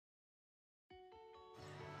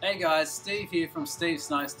Hey guys, Steve here from Steve's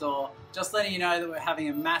Snow Store. Just letting you know that we're having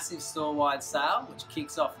a massive store-wide sale which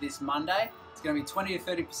kicks off this Monday. It's going to be 20 to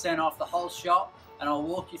 30% off the whole shop, and I'll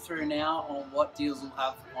walk you through now on what deals we'll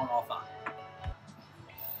have on offer.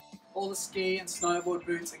 All the ski and snowboard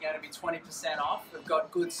boots are going to be 20% off. We've got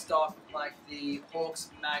good stock like the Hawks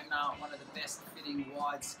Magna, one of the best fitting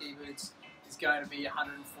wide ski boots, is going to be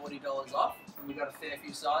 $140 off, and we've got a fair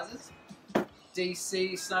few sizes.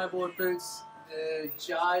 DC snowboard boots, the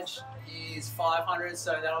Judge is $500,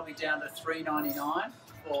 so that'll be down to $399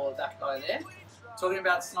 for that guy there. Talking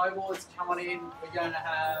about snowboards, come on in.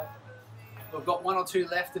 We've got one or two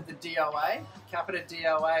left of the DOA. Capita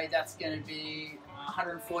DOA, that's going to be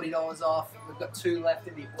 $140 off. We've got two left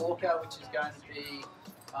in the Orca, which is going to be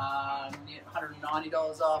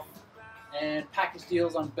 $190 off. And package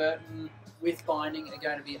deals on Burton with binding are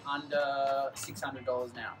going to be under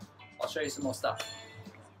 $600 now. I'll show you some more stuff.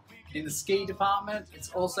 In the ski department,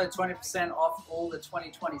 it's also 20% off all the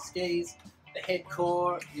 2020 skis. The Head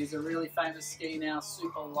Core is a really famous ski now,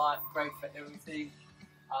 super light, great for everything.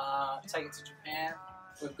 Take it to Japan.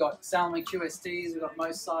 We've got Salomon QSTs, we've got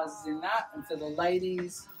most sizes in that. And for the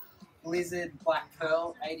ladies, Blizzard Black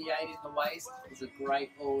Pearl 88 in the waist is a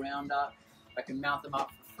great all-rounder. I can mount them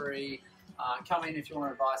up for free. Come in if you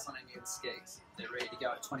want advice on any of the skis. They're ready to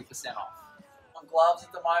go at 20% off. On gloves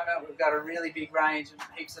at the moment, we've got a really big range of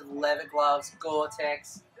heaps of leather gloves,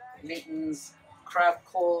 Gore-Tex, mittens, crab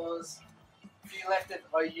claws, a few left at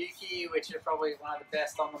Oyuki, which are probably one of the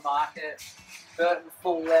best on the market, Burton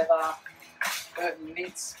full leather, Burton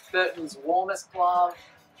knits, Burton's warmest glove,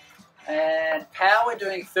 and POW we're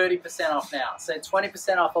doing 30% off now. So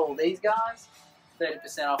 20% off all these guys,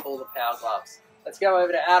 30% off all the POW gloves. Let's go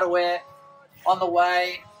over to outerwear. On the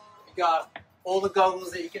way, we've got all the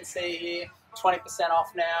goggles that you can see here. 20%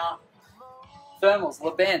 off now. Thermals,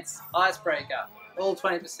 LeBents, Icebreaker, all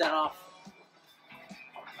 20% off.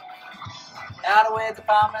 Outerwear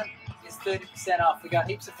department is 30% off. We got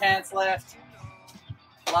heaps of pants left,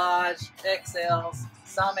 large, XLs,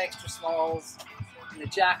 some extra smalls. In the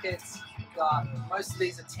jackets, we've got most of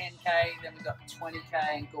these are 10K, then we've got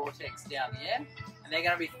 20K and Gore-Tex down the end, and they're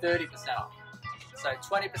going to be 30% off. So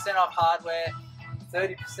 20% off hardware,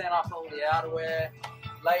 30% off all the outerwear.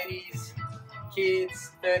 Ladies,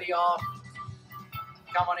 kids, 30 off.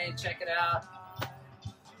 Come on in, check it out.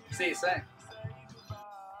 See you soon.